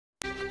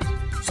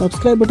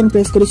Subscribe button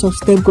press करी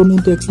subscribe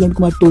करनियंतु excellent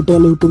Kumar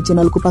tutorial YouTube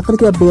channel को पाखरे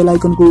थिबा बेल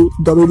आइकन को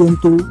दबाइ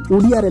दियंतु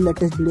ओडिया रे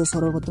लेटेस्ट वीडियो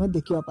सर्वप्रथम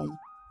देखिबा पाई।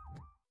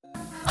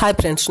 हाय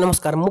फ्रेंड्स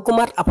नमस्कार मु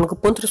कुमार आपनको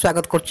पुनः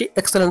स्वागत करछि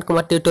एक्सीलेंट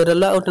कुमार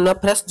ट्यूटोरियल और नया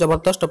फ्रेश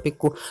जबरदस्त टॉपिक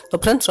को। तो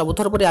फ्रेंड्स सब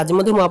थर पर आज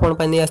मधे मु आपन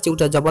पय नै आछि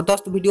उटा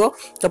जबरदस्त वीडियो।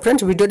 तो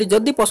फ्रेंड्स वीडियो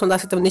जदी पसंद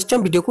आसे त निश्चय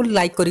वीडियो को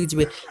लाइक करि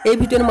जिवे। ए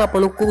वीडियो में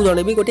आपनको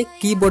जणेबी गोटे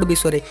कीबोर्ड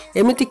विषय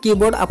एमिति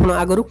कीबोर्ड आपन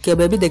आगरु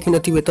केबे भी देखि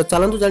नथिबे। तो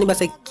चलंतु जानिबा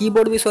से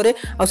कीबोर्ड विषय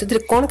आ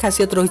सेतिर कोन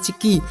खासियत रहिछि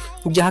की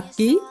जहा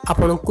की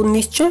आपनको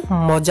निश्चय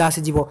मजा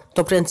आसी जिवो।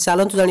 तो फ्रेंड्स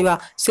चलंतु जानिबा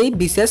से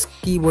विशेष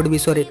कीबोर्ड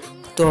विषय।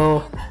 तो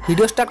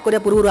वीडियो स्टार्ट करिया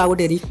पूर्व आ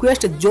गोटे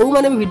रिक्वेस्ट जो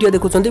माने भी वीडियो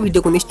देखुछन्ती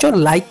वीडियो को निश्चय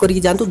लाइक करके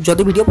जानतु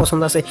जदी वीडियो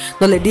पसंद आसे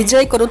नले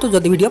डिसलाइक करंतु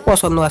जदी वीडियो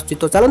पसंद न आछि।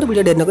 तो चलंतु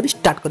वीडियो डेन करी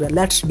स्टार्ट करिया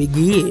लेट्स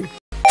बिगिन।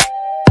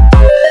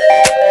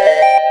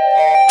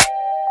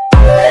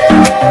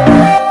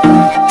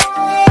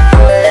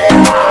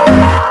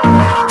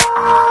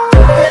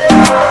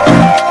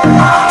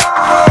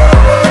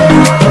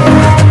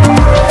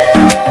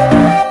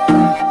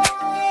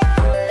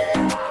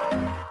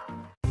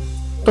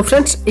 तो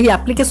फ्रेंड्स ये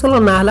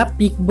एप्लिकेशन ना हला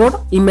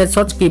पिकबोर्ड इमेज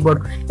सर्च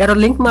कीबोर्ड यार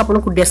लिंक मैं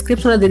आपको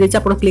डिस्क्रिप्शन दे देछि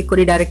आपण क्लिक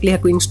करी डायरेक्टली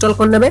हाको इंस्टॉल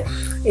कर नेबे।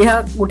 यह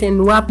गोटे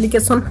नुवा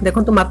एप्लिकेशन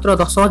देखंतु मात्र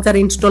 10,000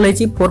 इंस्टॉल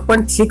हेछि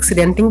 4.6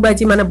 रेटिंग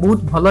पाइछि माने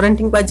बहुत भलो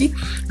रेटिंग पाइछि।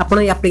 आपण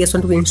ये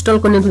एप्लिकेशन को इंस्टॉल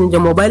करने निज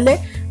मोबाइल ले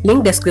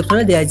लिंक डिस्क्रिप्शन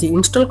में दिया छि।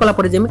 इंस्टॉल कला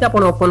पर जेमिति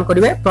आपण ओपन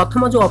करिवे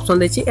प्रथम जो ऑप्शन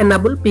देछि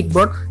एनेबल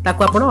पिकबोर्ड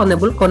ताको आपण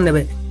अनेबल कर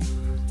नेबे।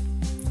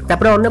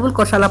 तापर अनेबल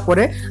कर साला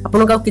परे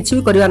आपन का किछि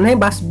भी करिवा नै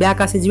बस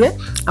बैक आसी जिवे।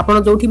 आपन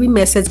जोठी भी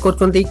मेसेज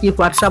करचोंती कि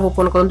WhatsApp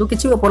ओपन करंतु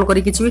किछि भी ओपन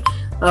करी किछि भी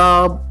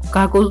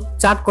का को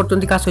चैट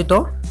करचोंती का सहित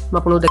म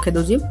आपन देखे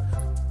दोजी।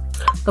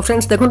 तो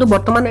फ्रेंड्स देखंतु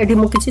वर्तमान एठी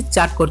मु किछि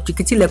चैट करछि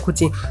किछि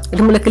लेखुछि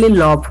एठी मु लेखली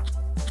लव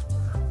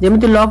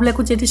जेमिति लव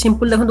लेखुछि एठी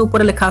सिंपल देखंतु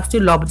ऊपर लेखा आछि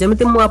लव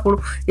जेमिति मु आपन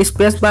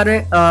स्पेस बार रे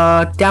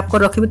टैप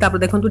कर रखिबि। तापर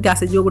देखंतु टी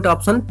आसे जो गोटे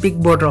ऑप्शन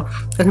पिकबोर्ड रो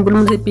सिंपल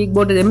मु से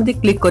पिकबोर्ड जेमिति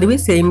क्लिक करबि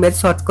से इमेज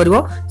सर्च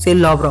करबो से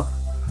लव रो।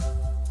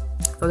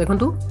 तो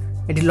देखंतु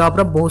एठी लव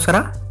रो बहुत सारा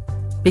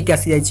पिक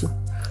आसी जाइछि।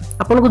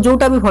 आपनको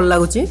जोटा भी भल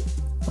लागुछि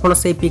आपण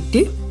से पिक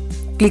टी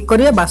क्लिक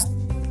करिए बस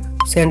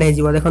सेंड हे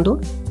जिवो। देखंतु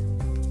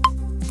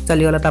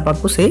चली गला ता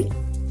पाखु से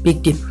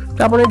पिक टी।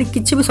 तो आपण एठी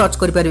किछि भी सर्च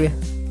करि परिबे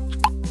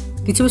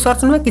किछि भी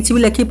सर्च न किछि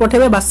भी लेखि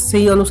पठेबे बस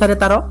सेही अनुसार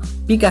तारो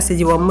पिक आसी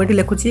जिवो। हम एठी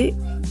लेखुछि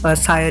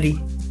शायरी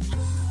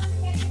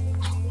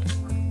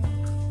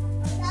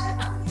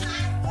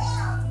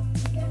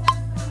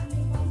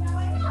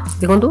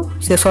देखंतु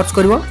से सर्च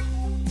करिवो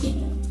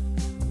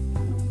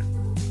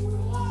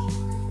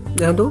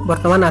देखो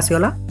वर्तमान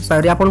आसीगला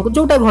सॉरी आपन को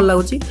जोटा भल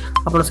लागुची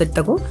आपन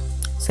सेटा को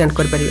सेंड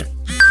कर परिबे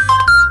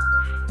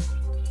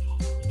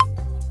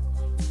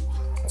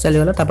चली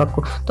गला तापक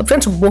को। तो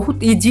फ्रेंड्स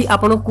बहुत इजी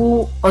आपन को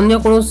अन्य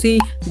कोनोसी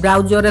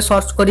ब्राउजर रे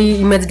सर्च करी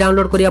इमेज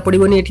डाउनलोड करिया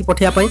पड़िबोनी एठी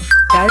पठिया पई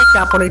डायरेक्ट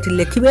आपन एठी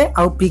लिखिबे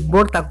आ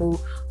पिकबोर्ड ताको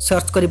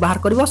सर्च करी बाहर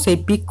करबो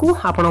सेही पिक को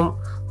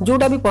आपन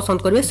जोटा भी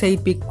पसंद करिवे सेही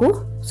पिक को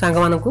सांग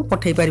मानकु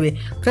पठै परिबे।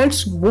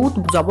 फ्रेंड्स बहुत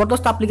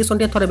जबरदस्त एप्लिकेशन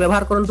टी थरे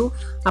व्यवहार करंतु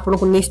आपन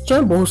को निश्चय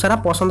बहुत सारा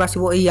पसंद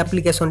आसीबो एई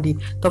एप्लिकेशन टी।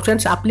 तो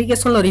फ्रेंड्स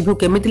एप्लिकेशन रो रिव्यू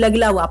केमिति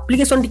लागिला आ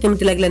एप्लिकेशन टी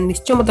केमिति लागिला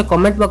निश्चय मते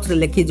कमेंट बॉक्स रे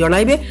लिखि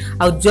जणाइबे।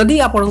 आ जदी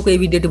आपन को ए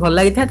वीडियो टी भल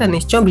लागि था त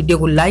निश्चय वीडियो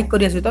को लाइक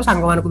करिया सहित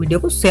सांग मानकु वीडियो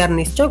को शेयर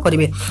निश्चय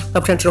करिवे। तो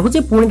फ्रेंड्स रहूची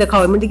पुणी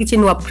देखाओ एमिति किछि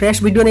नुवा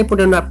फ्रेश वीडियो नै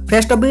पुणे नुवा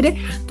फ्रेश टॉपिक रे।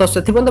 तो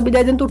सेथिबंद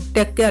विदाय देंतु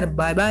take care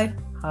bye bye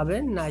have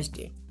a nice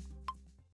day.